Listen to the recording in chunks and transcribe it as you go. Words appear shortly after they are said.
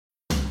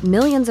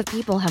Millions of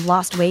people have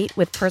lost weight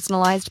with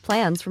personalized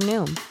plans from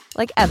Noom.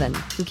 Like Evan,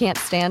 who can't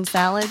stand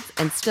salads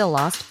and still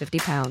lost 50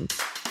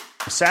 pounds.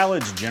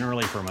 Salads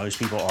generally for most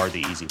people are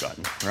the easy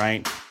button,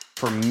 right?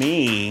 For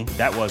me,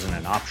 that wasn't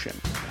an option.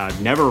 I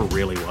never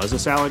really was a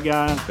salad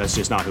guy. That's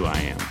just not who I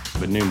am.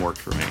 But Noom worked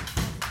for me.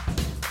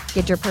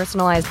 Get your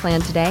personalized plan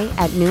today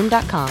at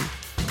Noom.com.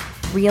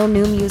 Real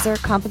Noom user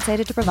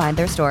compensated to provide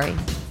their story.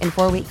 In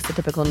 4 weeks, the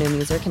typical Noom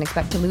user can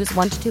expect to lose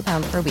 1 to 2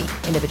 pounds per week.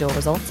 Individual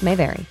results may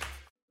vary.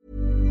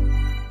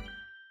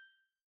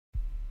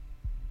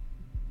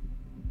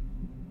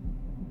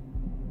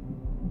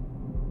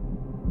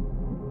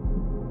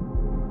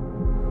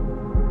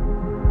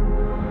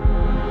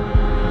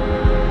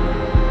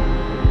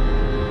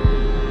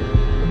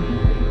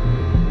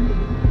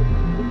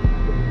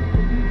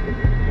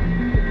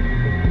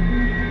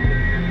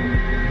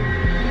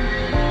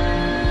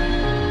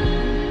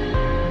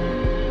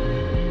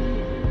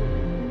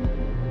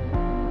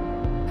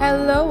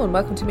 Hello and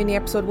welcome to mini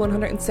episode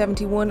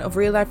 171 of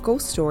Real Life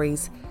Ghost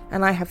Stories,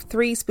 and I have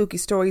 3 spooky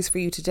stories for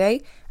you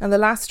today, and the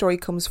last story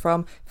comes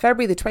from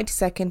February the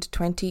 22nd,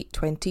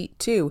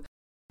 2022,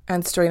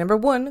 and story number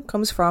 1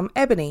 comes from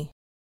Ebony.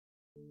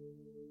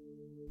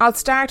 I'll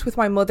start with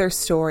my mother's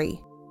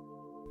story.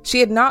 She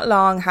had not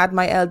long had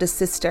my eldest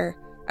sister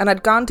and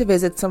had gone to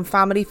visit some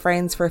family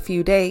friends for a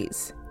few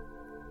days.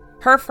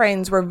 Her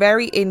friends were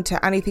very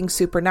into anything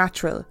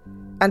supernatural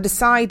and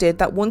decided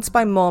that once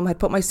my mum had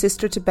put my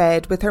sister to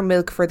bed with her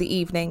milk for the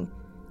evening,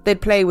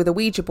 they'd play with a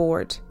Ouija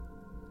board.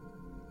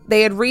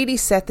 They had really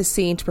set the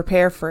scene to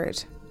prepare for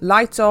it.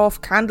 Lights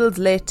off, candles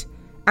lit,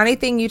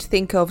 anything you'd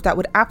think of that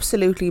would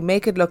absolutely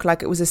make it look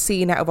like it was a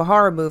scene out of a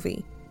horror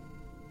movie.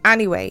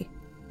 Anyway,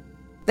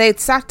 they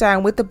had sat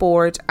down with the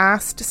board,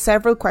 asked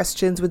several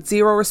questions with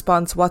zero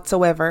response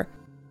whatsoever.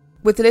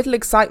 With little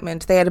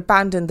excitement, they had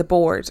abandoned the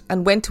board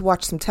and went to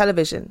watch some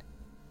television.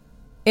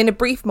 In a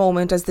brief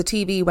moment, as the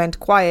TV went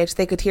quiet,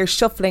 they could hear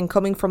shuffling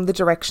coming from the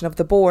direction of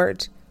the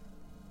board.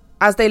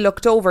 As they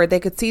looked over, they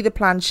could see the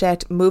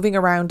planchette moving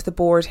around the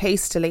board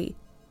hastily.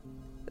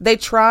 They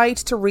tried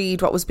to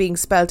read what was being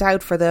spelled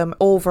out for them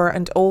over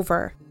and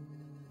over.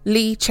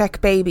 Lee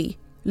check baby,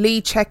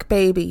 Lee check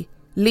baby,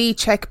 Lee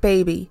check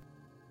baby.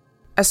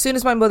 As soon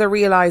as my mother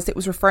realised it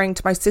was referring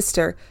to my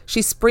sister,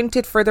 she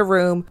sprinted for the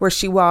room where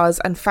she was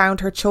and found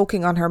her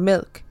choking on her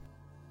milk.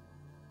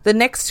 The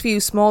next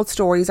few small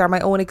stories are my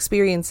own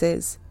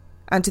experiences,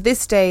 and to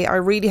this day I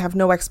really have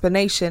no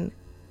explanation.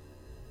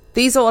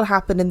 These all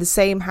happened in the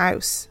same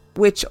house,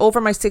 which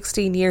over my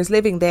 16 years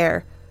living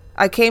there,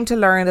 I came to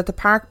learn that the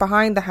park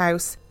behind the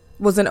house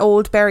was an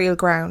old burial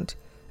ground,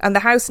 and the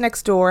house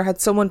next door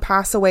had someone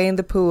pass away in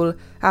the pool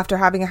after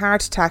having a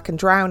heart attack and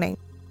drowning.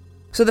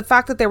 So the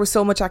fact that there was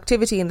so much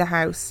activity in the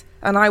house,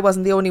 and I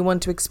wasn't the only one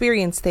to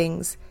experience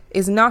things,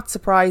 is not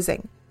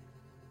surprising.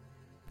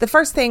 The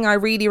first thing I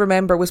really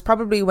remember was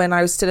probably when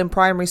I was still in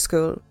primary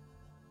school.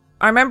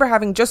 I remember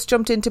having just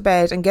jumped into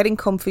bed and getting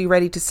comfy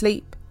ready to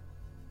sleep.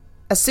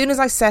 As soon as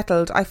I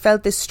settled, I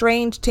felt this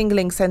strange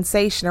tingling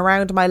sensation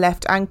around my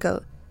left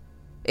ankle.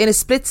 In a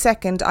split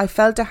second, I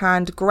felt a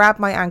hand grab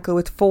my ankle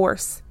with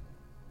force.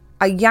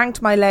 I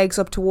yanked my legs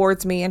up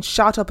towards me and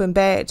shot up in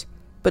bed,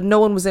 but no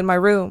one was in my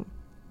room.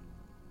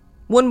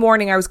 One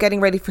morning I was getting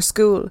ready for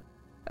school,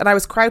 and I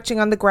was crouching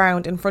on the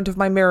ground in front of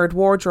my mirrored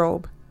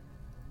wardrobe.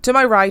 To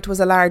my right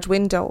was a large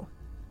window.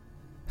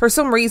 For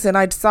some reason,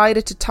 I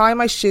decided to tie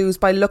my shoes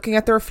by looking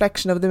at the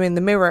reflection of them in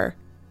the mirror.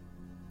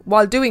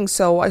 While doing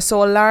so, I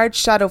saw a large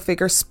shadow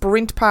figure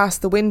sprint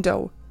past the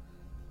window.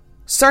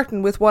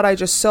 Certain with what I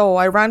just saw,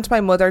 I ran to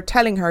my mother,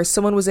 telling her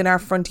someone was in our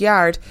front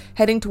yard,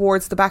 heading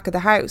towards the back of the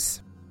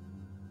house.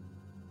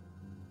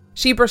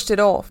 She brushed it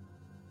off,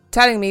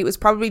 telling me it was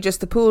probably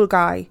just the pool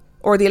guy,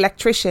 or the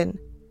electrician.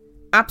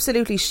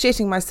 Absolutely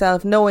shitting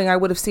myself knowing I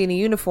would have seen a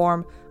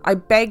uniform, I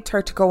begged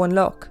her to go and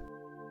look.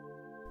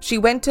 She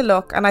went to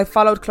look and I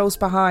followed close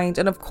behind,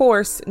 and of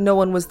course no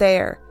one was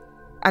there,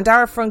 and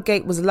our front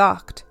gate was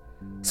locked.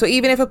 So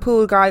even if a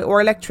pool guy or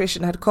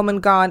electrician had come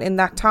and gone in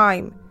that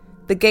time,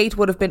 the gate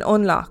would have been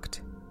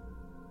unlocked.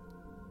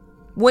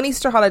 One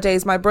Easter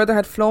holidays, my brother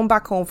had flown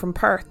back home from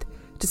Perth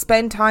to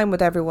spend time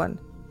with everyone.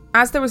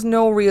 As there was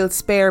no real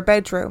spare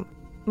bedroom,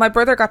 my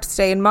brother got to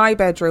stay in my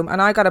bedroom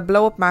and I got a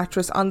blow-up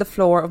mattress on the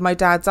floor of my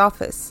dad's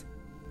office.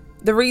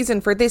 The reason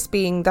for this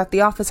being that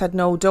the office had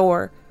no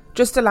door,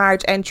 just a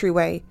large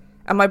entryway,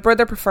 and my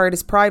brother preferred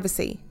his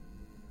privacy.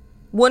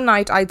 One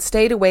night I'd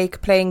stayed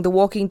awake playing The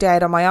Walking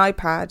Dead on my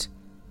iPad.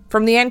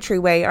 From the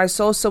entryway I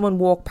saw someone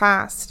walk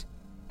past,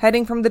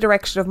 heading from the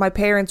direction of my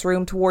parents'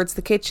 room towards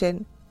the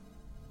kitchen.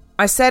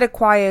 I said a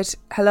quiet,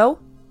 "Hello?"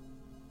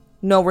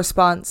 No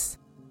response.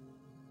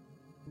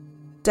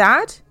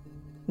 "Dad?"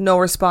 No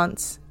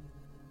response.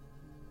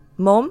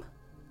 "Mum?"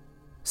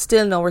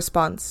 Still no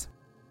response.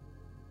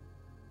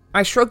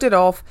 I shrugged it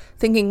off,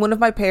 thinking one of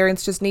my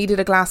parents just needed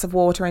a glass of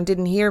water and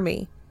didn't hear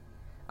me.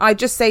 I'd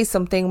just say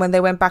something when they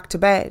went back to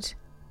bed.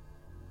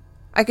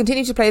 I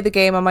continued to play the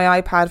game on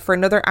my iPad for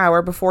another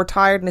hour before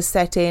tiredness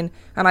set in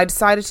and I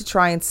decided to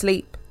try and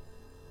sleep.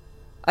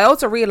 I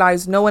also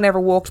realised no one ever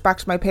walked back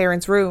to my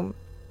parents' room.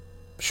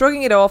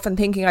 Shrugging it off and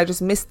thinking I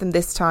just missed them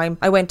this time,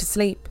 I went to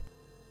sleep.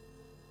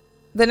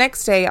 The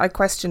next day I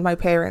questioned my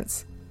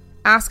parents,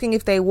 asking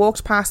if they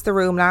walked past the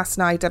room last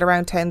night at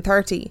around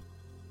 10:30.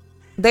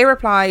 They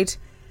replied,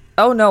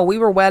 "Oh no, we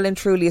were well and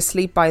truly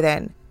asleep by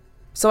then."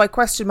 So I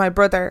questioned my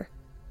brother.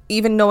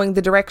 Even knowing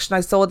the direction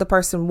I saw the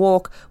person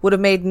walk would have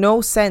made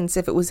no sense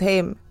if it was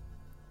him.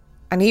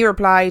 And he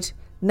replied,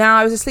 "Nah,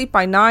 I was asleep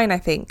by 9, I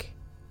think."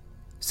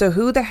 So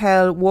who the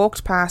hell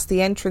walked past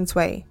the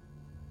entranceway?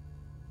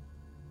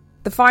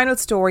 The final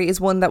story is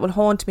one that will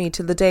haunt me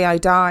till the day I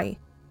die.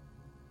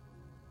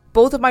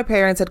 Both of my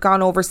parents had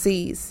gone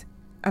overseas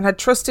and had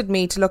trusted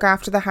me to look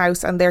after the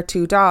house and their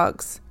 2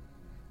 dogs.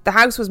 The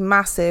house was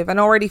massive and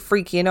already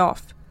freaky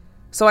enough,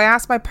 so I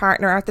asked my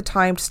partner at the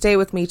time to stay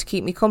with me to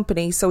keep me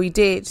company, so he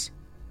did.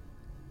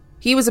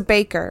 He was a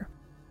baker,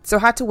 so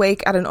had to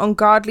wake at an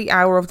ungodly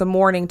hour of the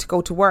morning to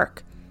go to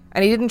work,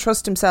 and he didn't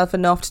trust himself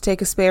enough to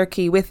take a spare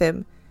key with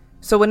him,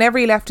 so whenever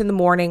he left in the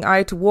morning I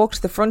had to walk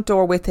to the front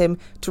door with him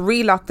to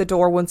relock the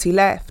door once he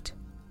left.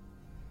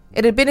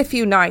 It had been a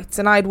few nights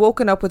and I had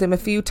woken up with him a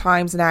few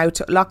times now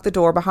to lock the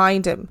door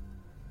behind him.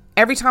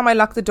 Every time I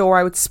locked the door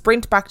I would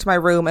sprint back to my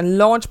room and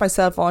launch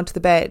myself onto the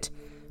bed.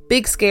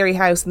 Big scary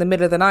house in the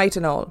middle of the night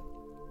and all.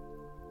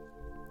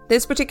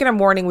 This particular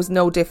morning was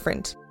no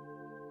different.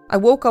 I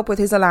woke up with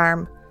his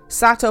alarm,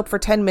 sat up for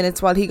 10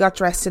 minutes while he got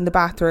dressed in the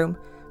bathroom,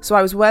 so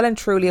I was well and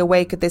truly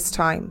awake at this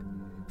time.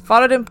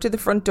 Followed him to the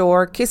front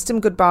door, kissed him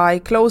goodbye,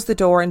 closed the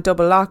door and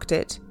double locked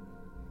it.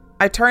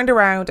 I turned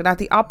around and at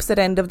the opposite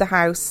end of the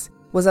house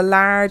was a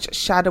large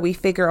shadowy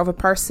figure of a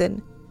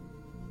person.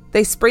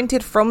 They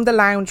sprinted from the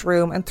lounge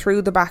room and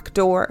through the back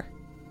door.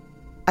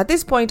 At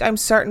this point I'm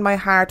certain my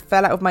heart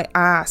fell out of my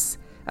ass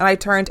and I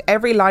turned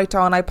every light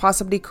on I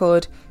possibly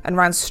could and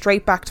ran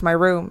straight back to my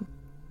room.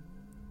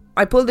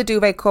 I pulled the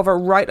duvet cover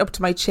right up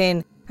to my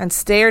chin and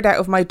stared out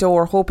of my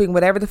door hoping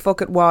whatever the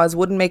fuck it was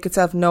wouldn't make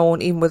itself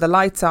known even with the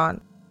lights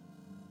on.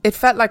 It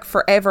felt like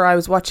forever I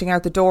was watching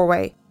out the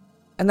doorway,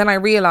 and then I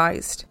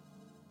realised.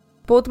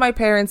 Both my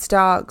parents'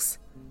 dogs,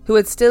 who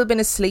had still been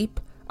asleep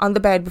on the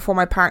bed before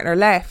my partner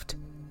left,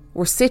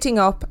 were sitting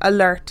up,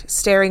 alert,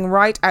 staring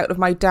right out of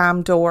my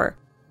damn door.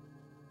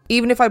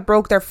 Even if I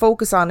broke their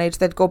focus on it,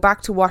 they'd go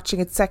back to watching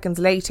it seconds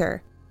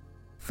later.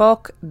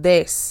 Fuck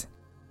this.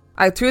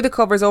 I threw the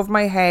covers over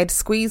my head,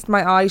 squeezed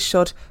my eyes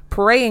shut,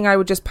 praying I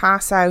would just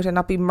pass out and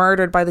not be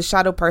murdered by the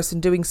shadow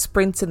person doing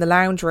sprints in the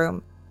lounge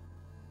room.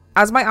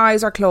 As my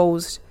eyes are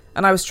closed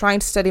and I was trying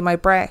to steady my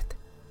breath,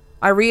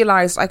 I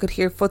realised I could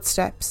hear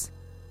footsteps.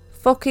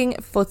 Fucking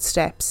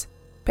footsteps,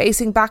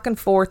 pacing back and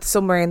forth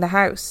somewhere in the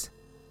house.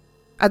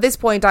 At this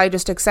point I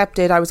just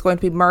accepted I was going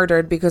to be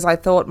murdered because I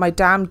thought my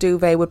damn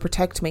duvet would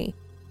protect me.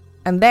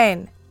 And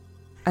then,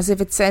 as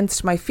if it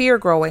sensed my fear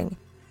growing,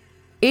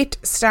 it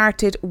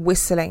started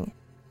whistling.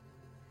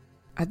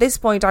 At this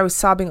point I was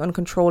sobbing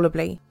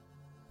uncontrollably.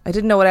 I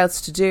didn't know what else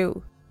to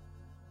do.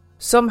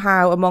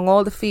 Somehow, among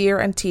all the fear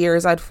and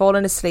tears, I'd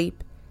fallen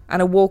asleep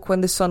and awoke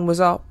when the sun was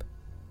up,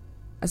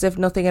 as if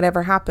nothing had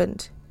ever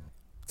happened.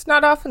 It's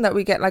not often that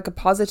we get like a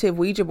positive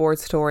Ouija board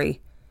story,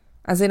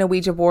 as in a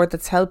Ouija board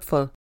that's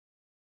helpful.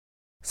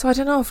 So I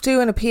don't know if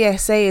doing a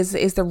PSA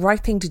is the right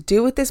thing to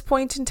do at this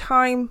point in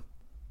time.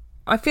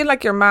 I feel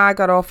like your ma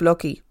got off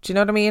lucky, do you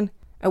know what I mean?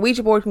 A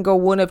Ouija board can go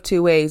one of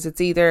 2 ways. It's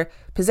either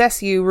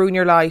possess you, ruin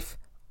your life,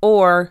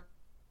 or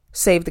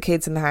save the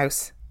kids in the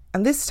house.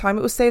 And this time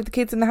it was save the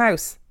kids in the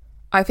house.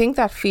 I think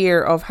that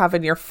fear of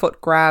having your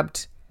foot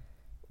grabbed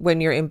when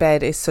you're in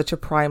bed is such a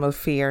primal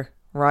fear,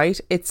 right?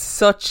 It's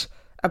such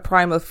a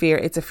primal fear.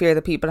 It's a fear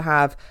that people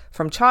have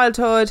from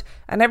childhood,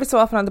 and every so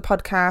often on the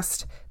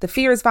podcast, the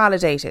fear is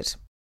validated.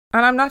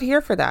 And I'm not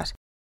here for that.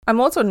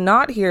 I'm also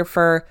not here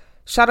for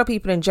shadow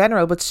people in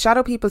general, but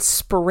shadow people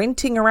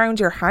sprinting around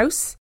your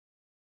house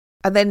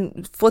and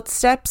then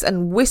footsteps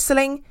and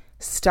whistling.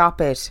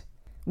 Stop it.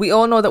 We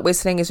all know that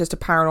whistling is just a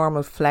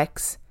paranormal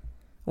flex.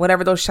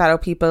 Whatever those shadow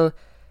people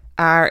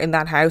are in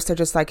that house, they're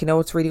just like, you know,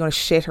 it's really going to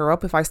shit her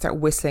up if I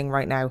start whistling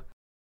right now.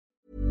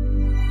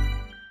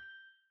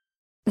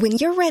 When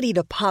you're ready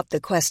to pop the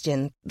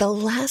question, the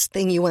last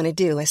thing you want to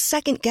do is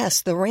second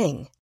guess the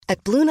ring.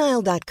 At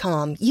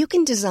BlueNile.com, you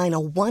can design a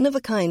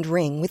one-of-a-kind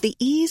ring with the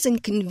ease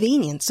and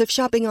convenience of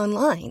shopping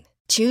online.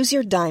 Choose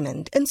your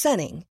diamond and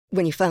setting.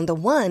 When you find the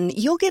one,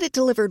 you'll get it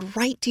delivered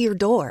right to your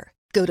door.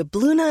 Go to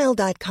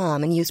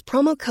BlueNile.com and use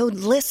promo code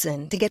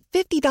LISTEN to get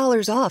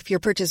 $50 off your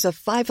purchase of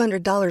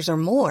 $500 or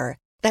more.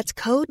 That's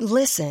code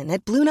LISTEN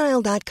at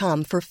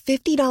BlueNile.com for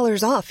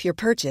 $50 off your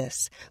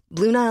purchase.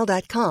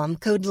 BlueNile.com,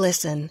 code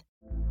LISTEN.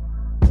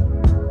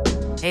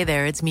 Hey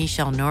there, it's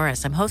Michelle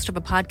Norris. I'm host of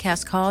a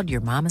podcast called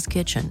Your Mama's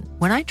Kitchen.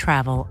 When I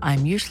travel,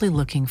 I'm usually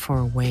looking for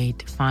a way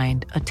to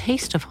find a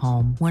taste of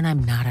home when I'm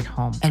not at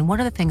home. And one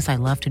of the things I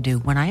love to do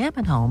when I am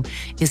at home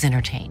is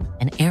entertain.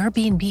 And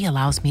Airbnb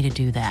allows me to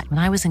do that. When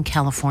I was in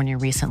California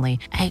recently,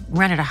 I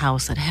rented a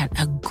house that had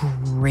a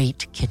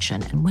great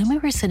kitchen. And when we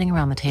were sitting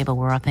around the table,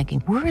 we were all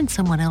thinking, we're in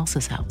someone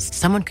else's house.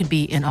 Someone could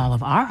be in all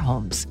of our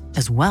homes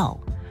as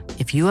well.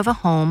 If you have a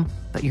home,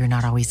 but you're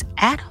not always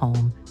at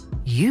home,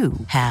 you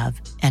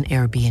have an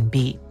Airbnb.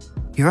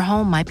 Your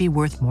home might be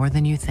worth more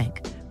than you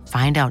think.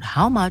 Find out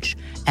how much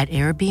at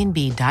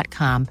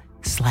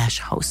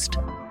airbnb.com/host.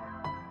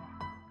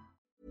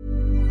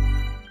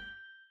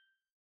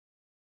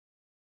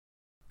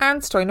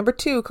 And story number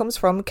 2 comes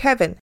from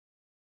Kevin.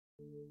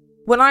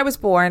 When I was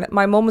born,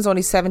 my mum was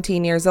only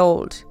 17 years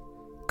old.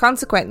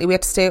 Consequently, we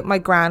had to stay with my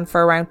gran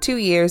for around 2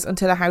 years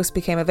until a house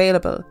became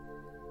available.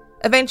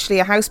 Eventually,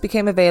 a house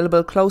became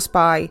available close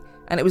by,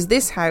 and it was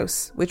this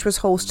house which was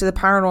host to the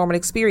paranormal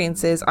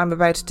experiences I'm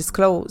about to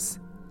disclose.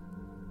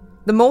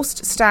 The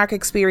most stark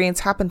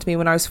experience happened to me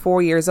when I was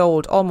 4 years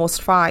old,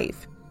 almost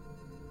 5.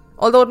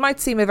 Although it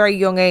might seem a very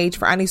young age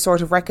for any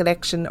sort of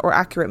recollection or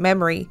accurate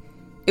memory,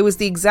 it was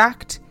the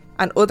exact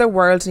and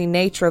otherworldly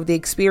nature of the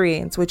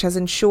experience which has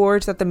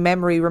ensured that the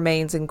memory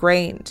remains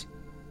ingrained.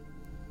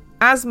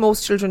 As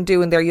most children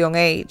do in their young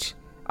age,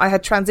 I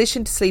had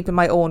transitioned to sleep in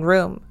my own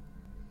room.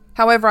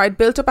 However, I'd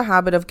built up a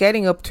habit of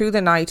getting up through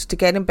the night to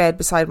get in bed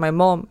beside my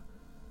mum.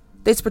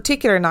 This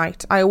particular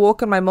night, I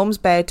awoke in my mum's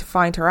bed to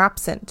find her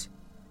absent.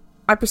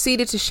 I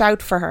proceeded to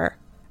shout for her,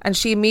 and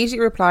she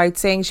immediately replied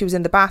saying she was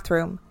in the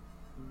bathroom.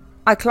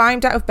 I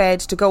climbed out of bed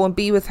to go and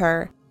be with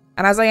her,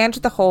 and as I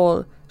entered the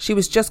hall, she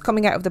was just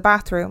coming out of the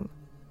bathroom.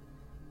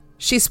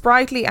 She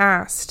sprightly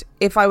asked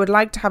if I would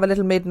like to have a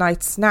little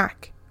midnight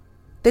snack.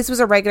 This was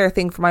a regular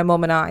thing for my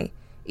mum and I.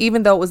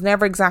 Even though it was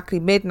never exactly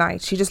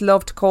midnight, she just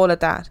loved to call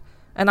it that,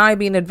 and I,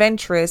 being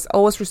adventurous,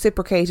 always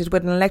reciprocated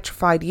with an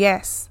electrified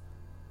yes.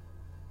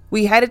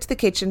 We headed to the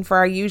kitchen for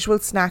our usual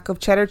snack of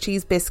cheddar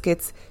cheese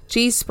biscuits,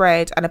 cheese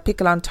spread and a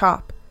pickle on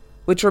top,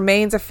 which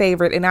remains a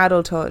favourite in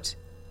adulthood.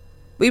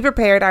 We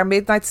prepared our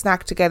midnight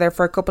snack together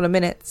for a couple of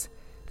minutes.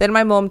 Then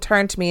my mum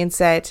turned to me and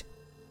said,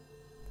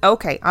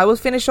 "Okay, I will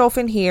finish off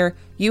in here,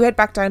 you head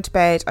back down to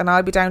bed and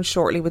I'll be down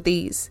shortly with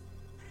these."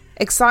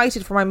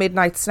 Excited for my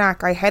midnight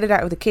snack, I headed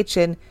out of the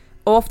kitchen,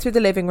 off through the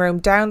living room,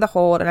 down the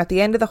hall, and at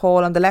the end of the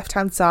hall on the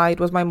left-hand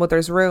side was my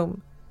mother's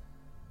room.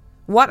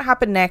 What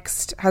happened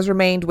next has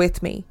remained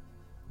with me.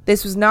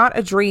 This was not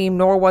a dream,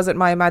 nor was it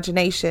my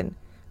imagination.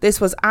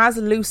 This was as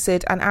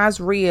lucid and as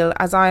real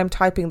as I am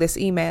typing this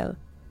email.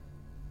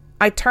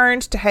 I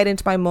turned to head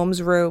into my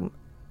mum's room,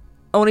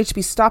 only to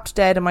be stopped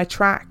dead in my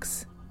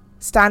tracks,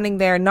 standing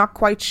there not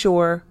quite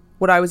sure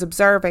what I was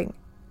observing.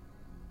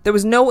 There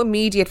was no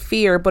immediate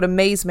fear but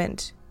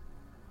amazement.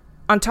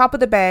 On top of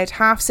the bed,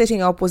 half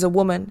sitting up, was a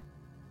woman.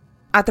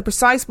 At the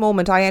precise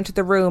moment I entered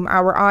the room,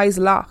 our eyes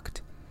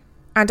locked,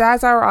 and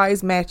as our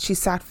eyes met, she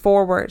sat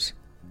forward.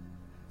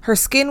 Her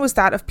skin was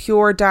that of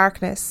pure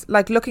darkness,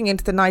 like looking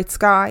into the night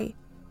sky.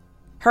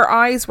 Her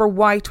eyes were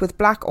white with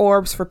black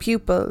orbs for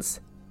pupils.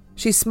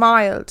 She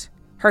smiled,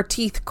 her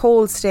teeth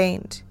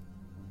coal-stained.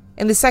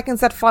 In the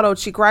seconds that followed,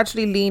 she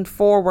gradually leaned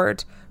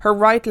forward, her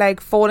right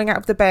leg falling out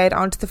of the bed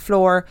onto the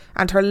floor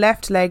and her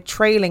left leg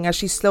trailing as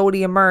she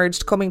slowly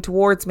emerged, coming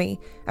towards me,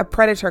 a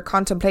predator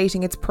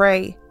contemplating its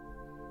prey.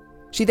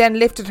 She then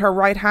lifted her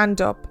right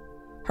hand up,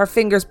 her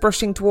fingers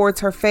brushing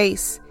towards her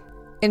face,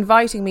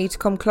 inviting me to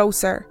come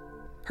closer.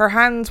 Her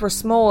hands were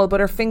small, but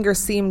her fingers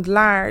seemed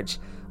large,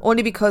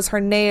 only because her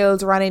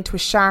nails ran into a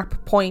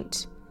sharp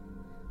point.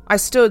 I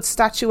stood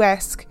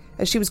statuesque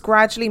as she was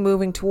gradually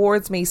moving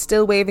towards me,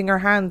 still waving her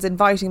hands,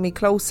 inviting me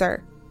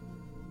closer.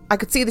 I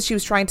could see that she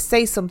was trying to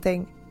say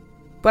something,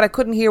 but I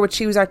couldn't hear what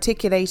she was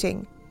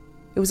articulating.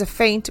 It was a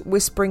faint,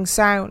 whispering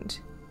sound.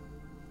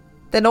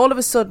 Then all of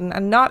a sudden,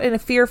 and not in a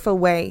fearful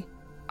way,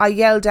 I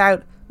yelled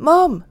out,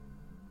 "Mum!"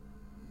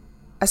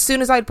 As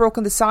soon as I'd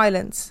broken the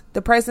silence,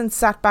 the presence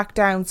sat back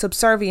down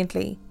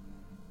subserviently.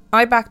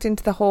 I backed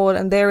into the hall,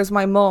 and there was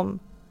my mum.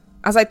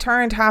 As I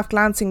turned, half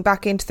glancing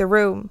back into the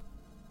room,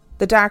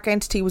 the dark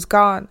entity was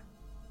gone.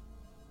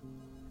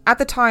 At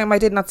the time, I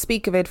did not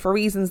speak of it for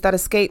reasons that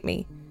escaped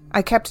me.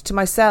 I kept it to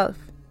myself.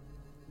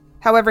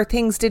 However,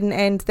 things didn't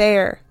end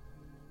there.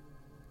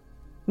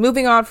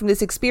 Moving on from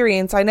this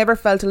experience, I never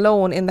felt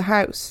alone in the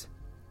house.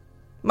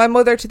 My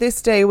mother to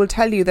this day will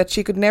tell you that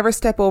she could never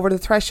step over the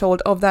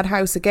threshold of that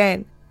house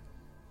again.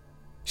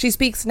 She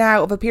speaks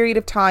now of a period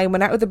of time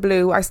when out of the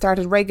blue I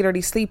started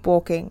regularly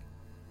sleepwalking.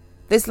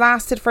 This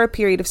lasted for a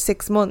period of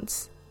 6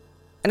 months,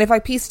 and if I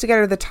piece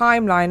together the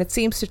timeline, it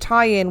seems to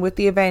tie in with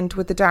the event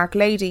with the Dark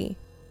Lady.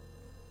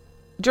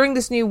 During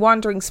this new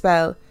wandering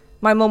spell,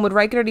 my mum would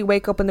regularly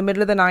wake up in the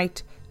middle of the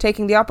night,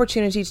 taking the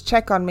opportunity to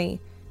check on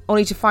me,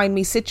 only to find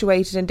me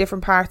situated in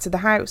different parts of the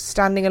house,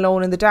 standing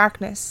alone in the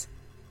darkness.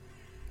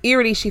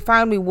 Eerily, she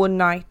found me one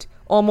night,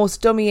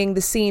 almost dummying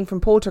the scene from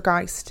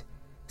Poltergeist,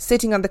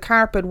 sitting on the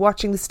carpet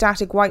watching the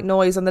static white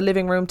noise on the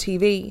living room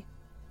TV.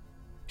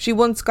 She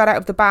once got out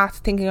of the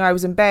bath thinking I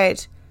was in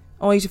bed,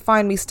 only to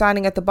find me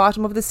standing at the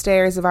bottom of the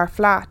stairs of our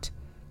flat,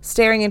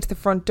 staring into the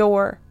front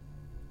door.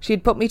 She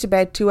had put me to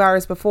bed 2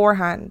 hours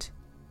beforehand.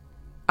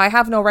 I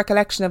have no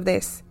recollection of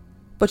this,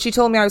 but she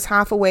told me I was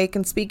half awake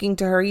and speaking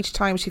to her each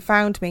time she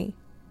found me.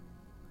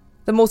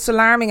 The most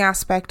alarming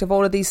aspect of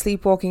all of these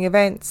sleepwalking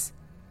events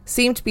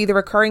seemed to be the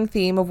recurring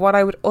theme of what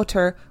I would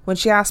utter when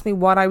she asked me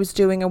what I was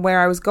doing and where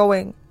I was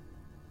going.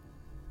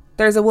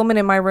 There's a woman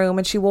in my room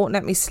and she won't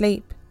let me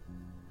sleep.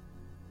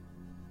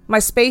 My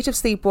spate of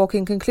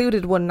sleepwalking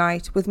concluded one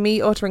night with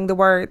me uttering the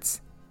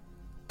words,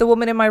 "The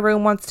woman in my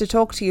room wants to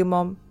talk to you,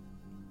 Mum."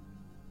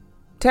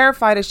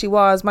 Terrified as she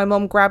was, my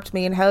mum grabbed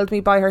me and held me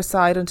by her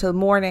side until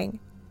morning.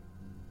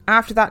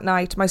 After that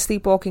night, my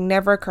sleepwalking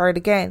never occurred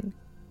again.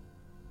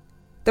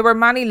 There were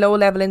many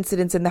low-level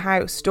incidents in the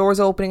house, doors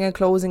opening and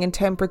closing in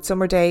temperate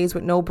summer days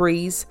with no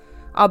breeze,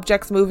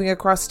 objects moving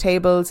across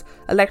tables,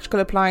 electrical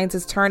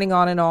appliances turning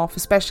on and off,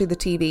 especially the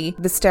TV,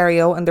 the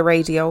stereo and the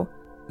radio.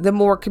 The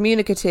more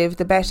communicative,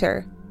 the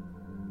better.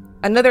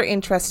 Another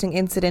interesting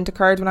incident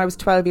occurred when I was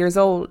 12 years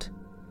old.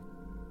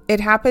 It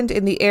happened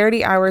in the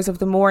early hours of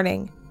the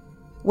morning,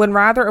 when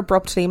rather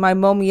abruptly my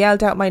mum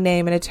yelled out my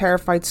name in a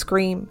terrified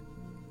scream.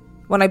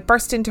 When I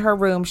burst into her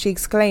room, she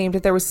exclaimed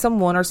that there was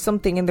someone or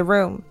something in the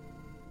room.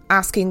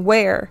 Asking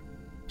where,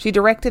 she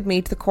directed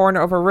me to the corner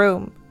of her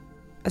room,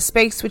 a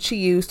space which she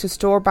used to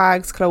store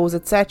bags, clothes,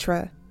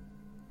 etc.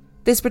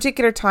 This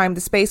particular time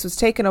the space was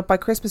taken up by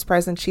Christmas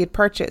presents she had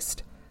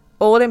purchased,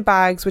 all in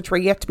bags which were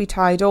yet to be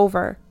tied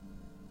over.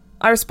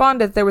 I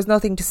responded there was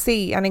nothing to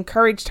see and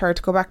encouraged her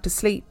to go back to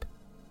sleep.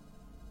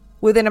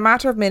 Within a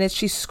matter of minutes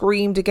she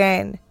screamed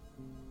again,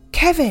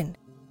 "Kevin,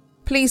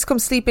 please come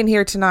sleep in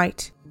here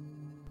tonight."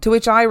 To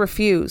which I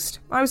refused.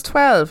 I was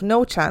 12,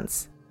 no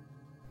chance.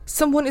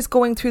 "Someone is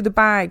going through the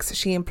bags,"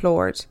 she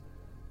implored.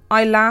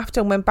 I laughed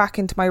and went back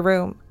into my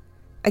room.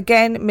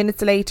 Again,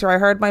 minutes later, I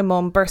heard my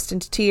mum burst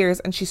into tears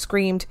and she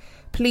screamed,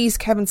 "Please,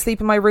 Kevin,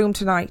 sleep in my room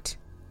tonight."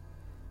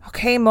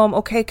 "Okay, Mum,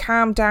 okay,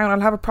 calm down, I'll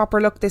have a proper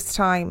look this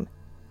time."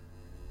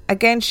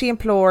 Again she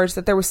implored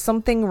that there was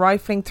something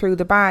rifling through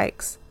the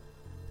bags.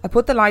 I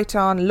put the light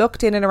on,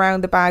 looked in and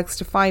around the bags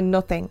to find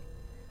nothing.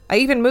 I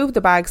even moved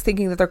the bags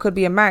thinking that there could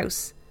be a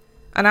mouse,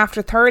 and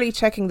after thoroughly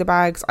checking the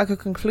bags I could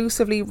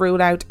conclusively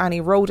rule out any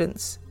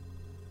rodents.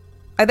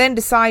 I then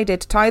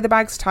decided to tie the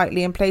bags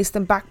tightly and place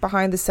them back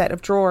behind the set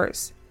of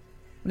drawers.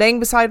 Laying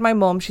beside my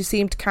mum, she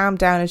seemed to calm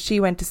down and she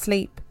went to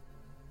sleep.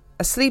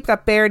 A sleep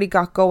that barely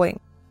got going.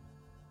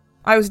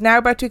 I was now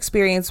about to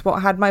experience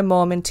what had my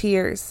mum in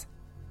tears.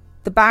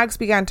 The bags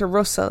began to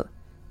rustle,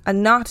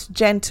 and not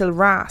gentle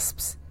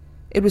rasps.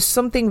 It was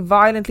something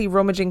violently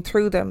rummaging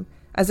through them,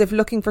 as if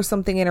looking for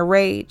something in a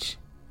rage.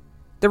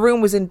 The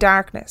room was in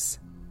darkness.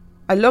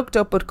 I looked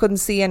up but couldn't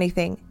see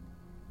anything,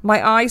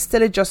 my eyes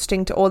still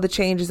adjusting to all the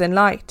changes in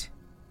light.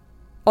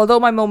 Although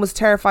my mum was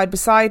terrified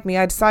beside me,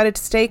 I decided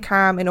to stay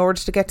calm in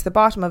order to get to the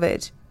bottom of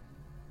it.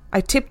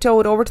 I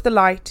tiptoed over to the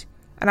light,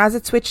 and as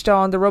it switched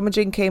on, the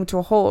rummaging came to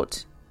a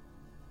halt.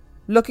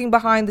 Looking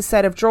behind the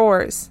set of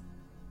drawers,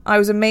 I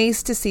was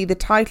amazed to see the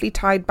tightly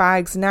tied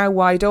bags now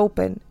wide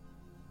open.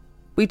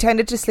 We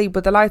tended to sleep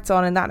with the lights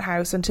on in that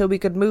house until we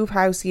could move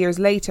house years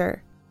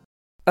later.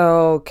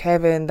 Oh,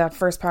 Kevin, that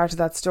first part of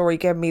that story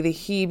gave me the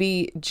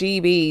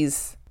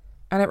heebie-jeebies.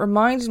 And it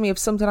reminded me of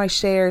something I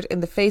shared in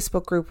the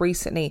Facebook group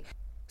recently.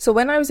 So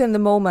when I was in the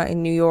MoMA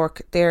in New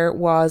York, there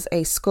was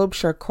a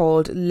sculpture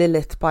called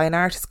Lilith by an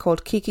artist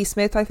called Kiki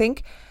Smith, I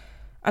think.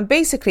 And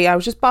basically I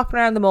was just bopping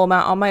around the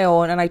MoMA on my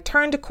own, and I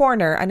turned a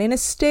corner, and in a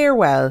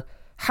stairwell,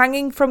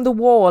 hanging from the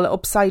wall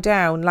upside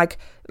down, like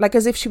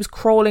as if she was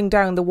crawling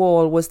down the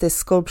wall, was this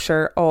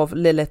sculpture of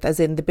Lilith, as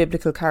in the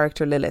biblical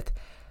character Lilith.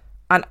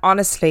 And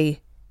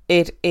honestly,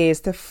 it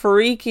is the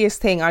freakiest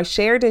thing. I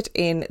shared it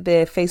in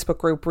the Facebook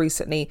group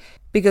recently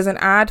because an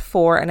ad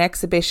for an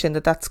exhibition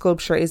that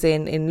sculpture is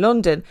in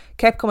London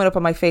kept coming up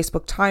on my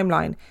Facebook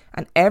timeline,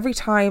 and every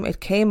time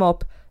it came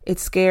up, it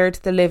scared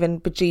the living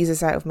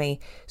bejesus out of me.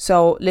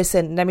 So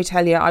listen, let me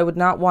tell you, I would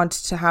not want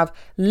to have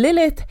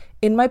Lilith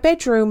in my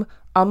bedroom,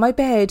 on my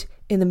bed,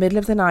 in the middle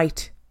of the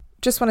night.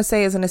 Just want to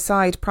say as an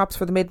aside, props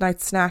for the midnight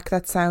snack.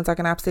 That sounds like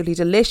an absolutely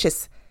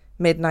delicious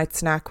midnight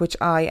snack, which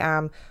I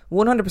am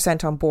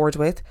 100% on board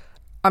with.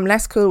 I'm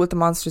less cool with the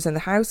monsters in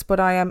the house, but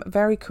I am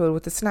very cool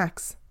with the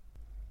snacks.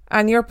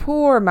 And your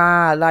poor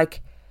ma,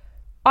 like,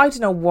 I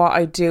don't know what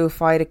I'd do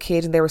if I had a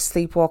kid and they were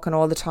sleepwalking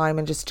all the time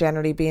and just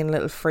generally being a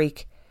little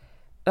freak.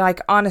 Like,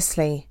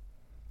 honestly,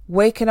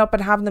 waking up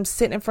and having them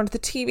sitting in front of the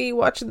TV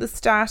watching the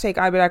static,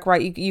 I'd be like,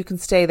 right, you can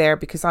stay there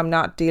because I'm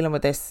not dealing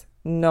with this.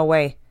 No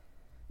way.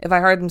 If I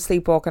heard them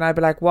sleepwalking, I'd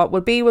be like, what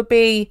would be.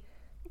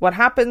 What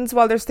happens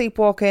while they're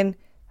sleepwalking,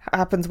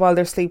 happens while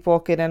they're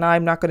sleepwalking, and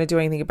I'm not going to do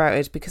anything about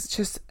it because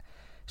it's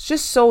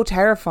just so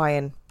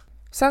terrifying.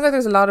 Sounds like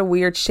there's a lot of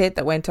weird shit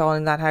that went on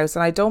in that house,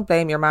 and I don't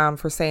blame your mum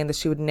for saying that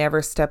she would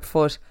never step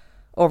foot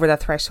over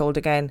that threshold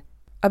again.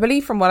 I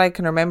believe from what I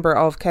can remember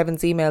of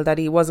Kevin's email that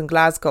he was in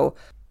Glasgow.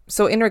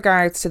 So in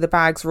regards to the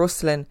bags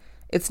rustling,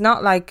 it's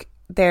not like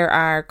there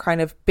are kind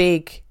of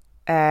big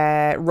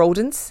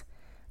rodents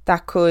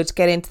that could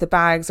get into the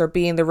bags or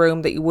be in the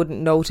room that you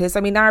wouldn't notice. I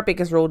mean, our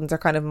biggest rodents are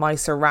kind of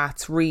mice or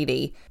rats,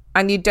 really.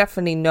 And you'd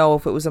definitely know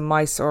if it was a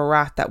mice or a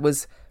rat that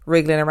was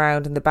wriggling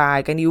around in the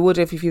bag. And you would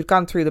have, if you'd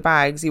gone through the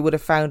bags, you would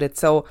have found it.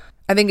 So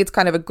I think it's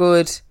kind of a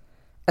good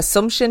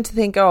assumption to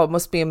think, oh, it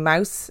must be a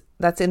mouse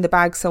that's in the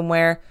bag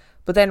somewhere.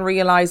 But then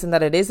realising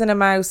that it isn't a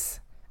mouse.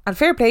 And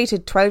fair play to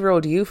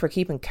 12-year-old you for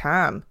keeping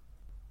calm.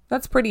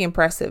 That's pretty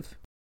impressive.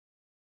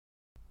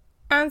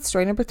 And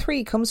story number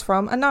 3 comes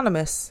from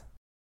Anonymous.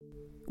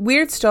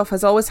 Weird stuff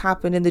has always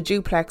happened in the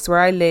duplex where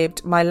I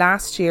lived my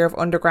last year of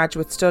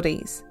undergraduate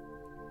studies.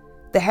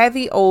 The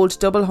heavy old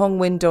double-hung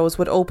windows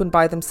would open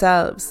by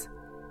themselves,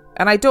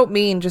 and I don't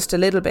mean just a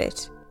little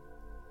bit.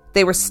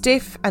 They were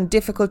stiff and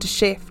difficult to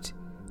shift,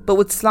 but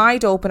would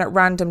slide open at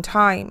random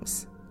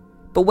times.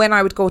 But when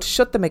I would go to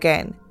shut them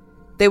again,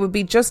 they would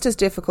be just as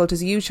difficult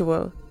as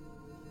usual.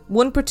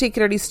 One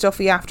particularly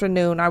stuffy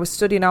afternoon I was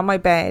studying on my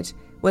bed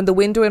when the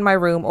window in my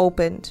room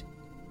opened.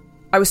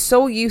 I was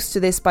so used to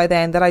this by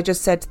then that I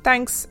just said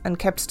thanks and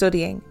kept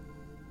studying.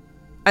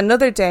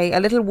 Another day, a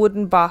little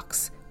wooden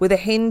box with a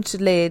hinged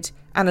lid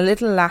and a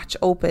little latch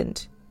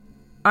opened.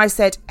 I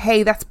said,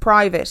 "Hey, that's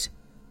private,"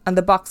 and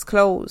the box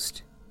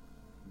closed.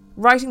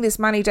 Writing this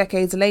many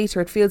decades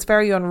later, it feels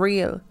very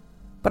unreal,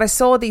 but I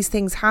saw these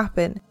things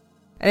happen,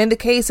 and in the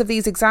case of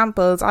these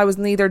examples, I was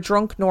neither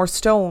drunk nor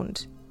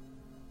stoned.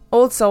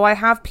 Also, I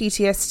have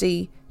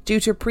PTSD due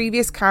to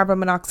previous carbon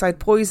monoxide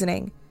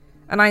poisoning,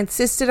 and I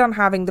insisted on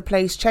having the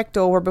place checked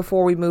over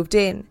before we moved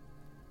in.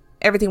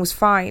 Everything was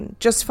fine,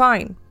 just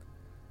fine.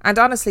 And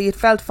honestly, it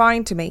felt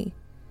fine to me.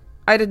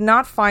 I did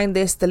not find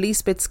this the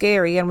least bit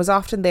scary and was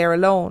often there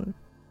alone.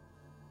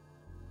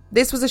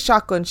 This was a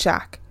shotgun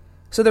shack,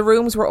 so the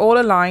rooms were all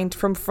aligned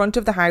from front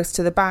of the house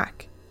to the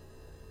back.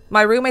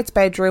 My roommate's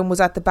bedroom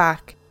was at the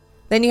back.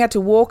 Then you had to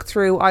walk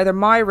through either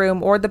my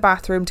room or the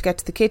bathroom to get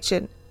to the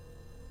kitchen.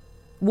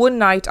 One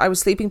night I was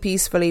sleeping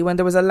peacefully when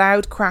there was a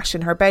loud crash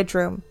in her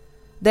bedroom.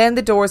 Then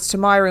the doors to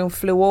my room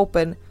flew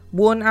open.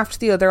 One after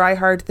the other I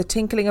heard the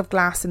tinkling of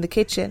glass in the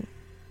kitchen.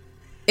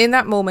 In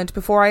that moment,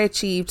 before I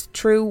achieved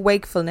true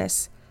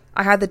wakefulness,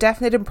 I had the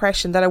definite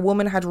impression that a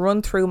woman had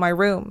run through my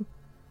room.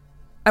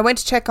 I went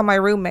to check on my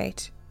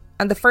roommate,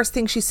 and the first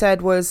thing she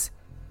said was,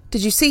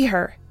 "Did you see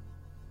her?"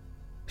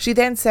 She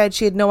then said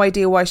she had no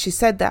idea why she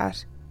said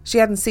that. She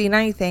hadn't seen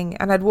anything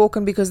and had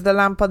woken because of the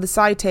lamp on the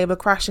side table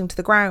crashing to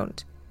the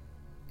ground.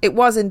 It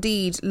was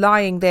indeed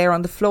lying there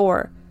on the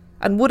floor,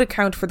 and would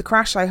account for the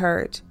crash I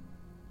heard.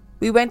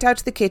 We went out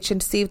to the kitchen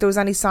to see if there was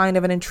any sign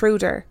of an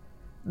intruder,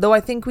 though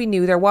I think we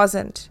knew there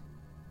wasn't.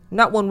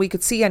 Not one we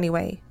could see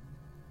anyway.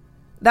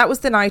 That was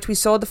the night we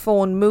saw the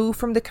phone move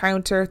from the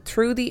counter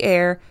through the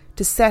air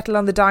to settle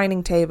on the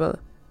dining table.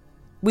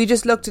 We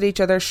just looked at each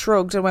other,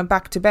 shrugged, and went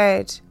back to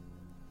bed.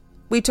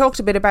 We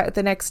talked a bit about it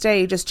the next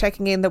day, just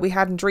checking in that we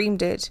hadn't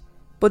dreamed it,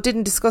 but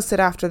didn't discuss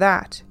it after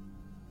that.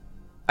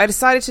 I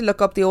decided to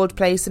look up the old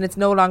place and it's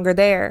no longer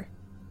there.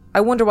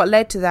 I wonder what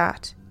led to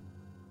that.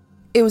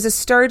 It was a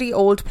sturdy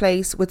old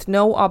place with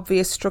no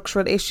obvious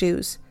structural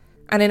issues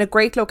and in a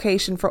great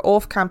location for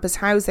off-campus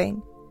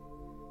housing.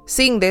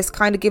 Seeing this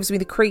kind of gives me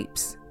the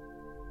creeps.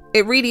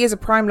 It really is a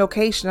prime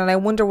location and I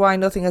wonder why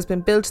nothing has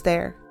been built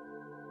there.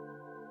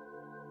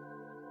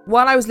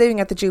 While I was living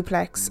at the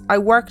duplex, I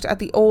worked at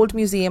the old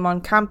museum on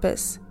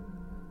campus.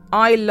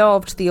 I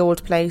loved the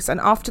old place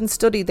and often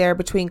studied there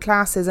between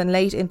classes and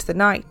late into the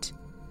night.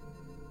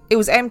 It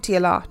was empty a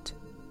lot,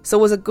 so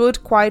it was a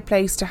good, quiet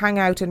place to hang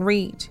out and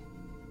read.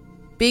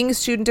 Being a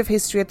student of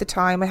history at the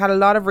time, I had a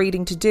lot of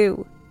reading to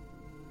do.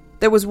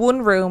 There was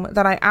one room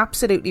that I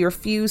absolutely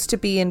refused to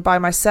be in by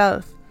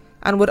myself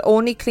and would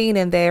only clean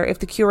in there if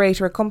the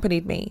curator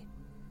accompanied me.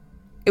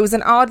 It was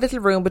an odd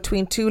little room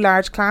between two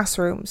large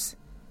classrooms,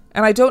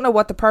 and I don't know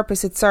what the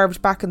purpose it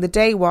served back in the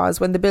day was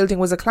when the building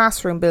was a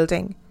classroom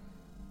building.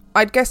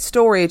 I'd guess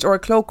storage or a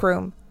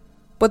cloakroom,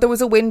 but there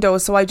was a window,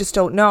 so I just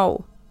don't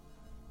know.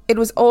 It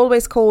was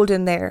always cold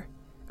in there,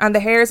 and the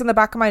hairs on the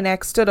back of my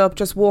neck stood up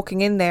just walking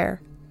in there.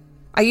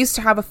 I used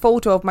to have a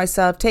photo of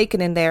myself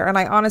taken in there and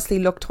I honestly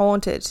looked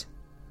haunted.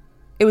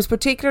 It was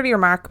particularly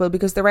remarkable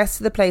because the rest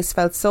of the place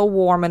felt so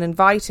warm and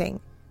inviting.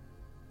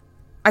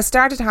 I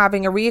started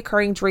having a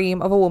reoccurring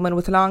dream of a woman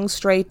with long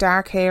straight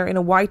dark hair in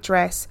a white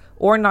dress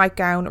or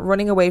nightgown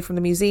running away from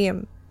the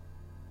museum.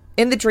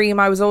 In the dream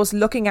I was always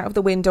looking out of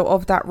the window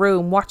of that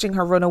room watching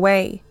her run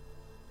away.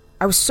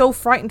 I was so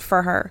frightened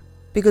for her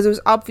because it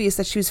was obvious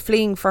that she was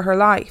fleeing for her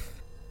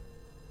life.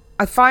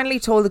 I finally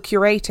told the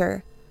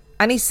curator,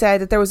 and he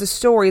said that there was a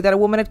story that a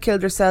woman had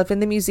killed herself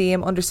in the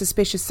museum under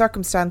suspicious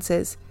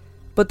circumstances,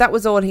 but that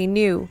was all he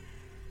knew,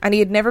 and he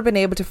had never been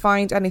able to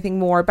find anything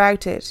more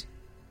about it.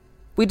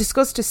 We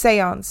discussed a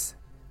séance,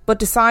 but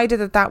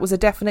decided that that was a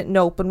definite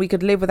nope and we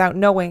could live without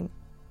knowing.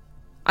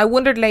 I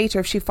wondered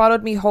later if she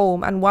followed me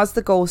home and was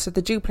the ghost at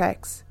the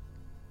duplex.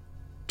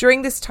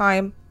 During this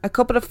time, a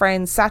couple of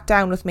friends sat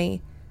down with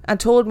me and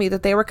told me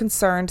that they were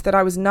concerned that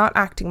I was not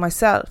acting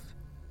myself.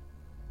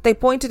 They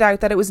pointed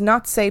out that it was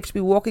not safe to be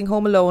walking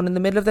home alone in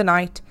the middle of the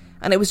night,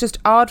 and it was just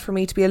odd for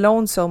me to be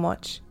alone so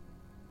much.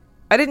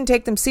 I didn't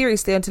take them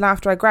seriously until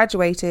after I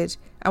graduated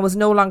and was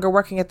no longer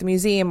working at the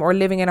museum or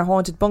living in a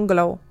haunted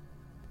bungalow.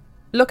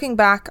 Looking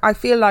back, I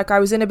feel like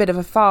I was in a bit of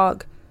a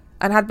fog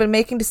and had been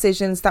making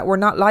decisions that were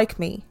not like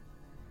me.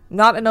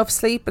 Not enough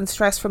sleep and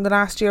stress from the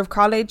last year of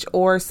college,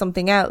 or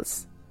something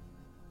else.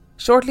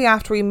 Shortly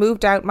after we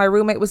moved out, my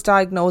roommate was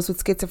diagnosed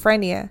with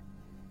schizophrenia.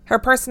 Her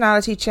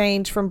personality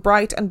changed from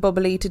bright and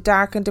bubbly to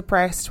dark and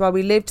depressed while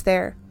we lived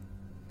there.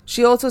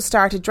 She also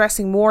started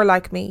dressing more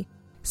like me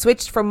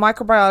switched from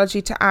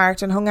microbiology to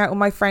art and hung out with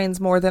my friends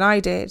more than I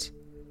did.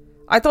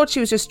 I thought she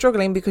was just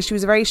struggling because she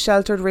was a very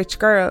sheltered, rich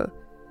girl.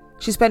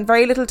 She spent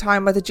very little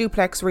time at the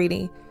duplex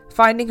really,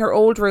 finding her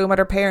old room at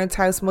her parents'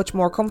 house much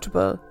more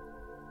comfortable.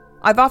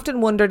 I've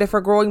often wondered if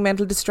her growing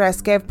mental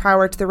distress gave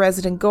power to the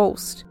resident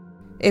ghost,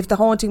 if the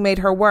haunting made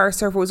her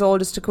worse or if it was all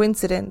just a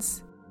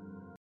coincidence.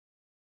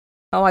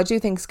 Oh, I do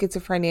think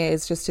schizophrenia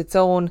is just its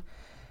own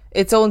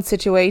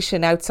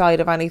situation outside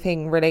of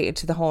anything related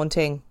to the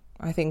haunting.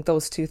 I think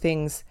those two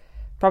things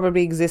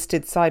probably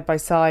existed side by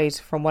side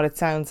from what it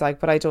sounds like,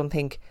 but I don't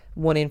think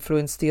one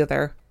influenced the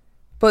other.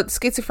 But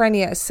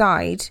schizophrenia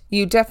aside,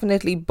 you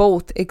definitely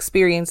both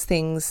experience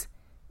things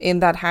in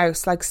that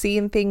house, like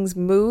seeing things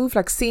move,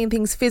 like seeing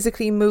things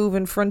physically move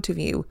in front of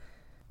you.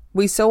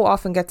 We so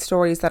often get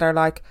stories that are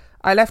like,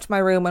 I left my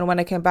room and when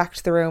I came back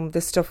to the room,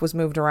 this stuff was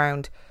moved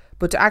around.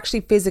 But to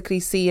actually physically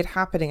see it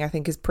happening, I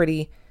think is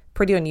pretty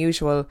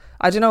unusual.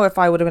 I don't know if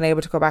I would have been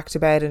able to go back to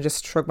bed and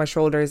just shrug my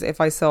shoulders if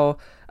I saw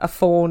a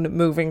phone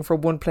moving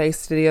from one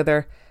place to the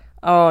other.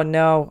 Oh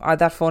no,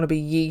 that phone would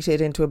be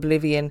yeeted into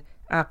oblivion.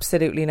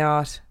 Absolutely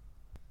not.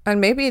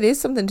 And maybe it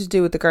is something to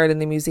do with the girl in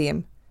the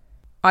museum.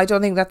 I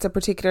don't think that's a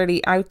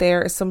particularly out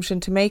there assumption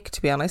to make,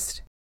 to be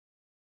honest.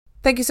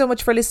 Thank you so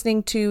much for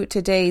listening to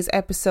today's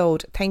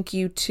episode. Thank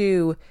you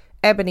to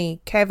Ebony,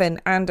 Kevin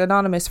and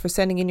Anonymous for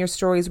sending in your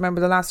stories. Remember,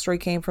 the last story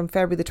came from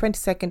February the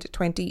 22nd,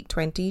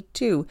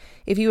 2022.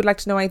 If you would like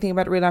to know anything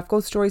about Real Life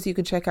Ghost Stories, you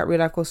can check out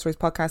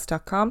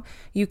reallifeghoststoriespodcast.com.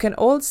 You can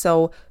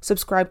also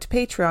subscribe to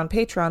Patreon,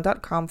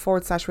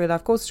 patreon.com/Real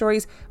Life Ghost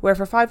Stories, where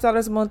for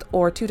 $5 a month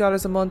or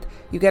 $2 a month,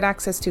 you get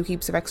access to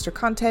heaps of extra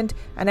content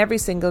and every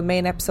single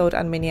main episode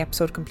and mini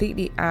episode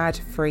completely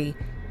ad-free.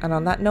 And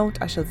on that note,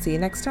 I shall see you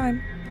next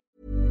time.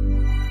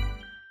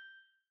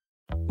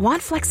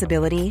 Want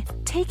flexibility?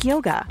 Take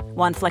yoga.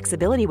 Want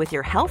flexibility with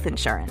your health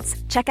insurance?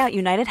 Check out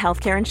United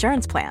Healthcare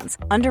Insurance Plans.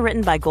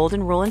 Underwritten by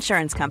Golden Rule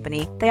Insurance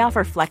Company, they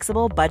offer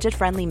flexible,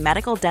 budget-friendly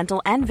medical,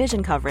 dental, and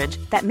vision coverage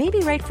that may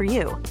be right for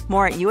you.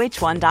 More at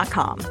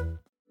UH1.com.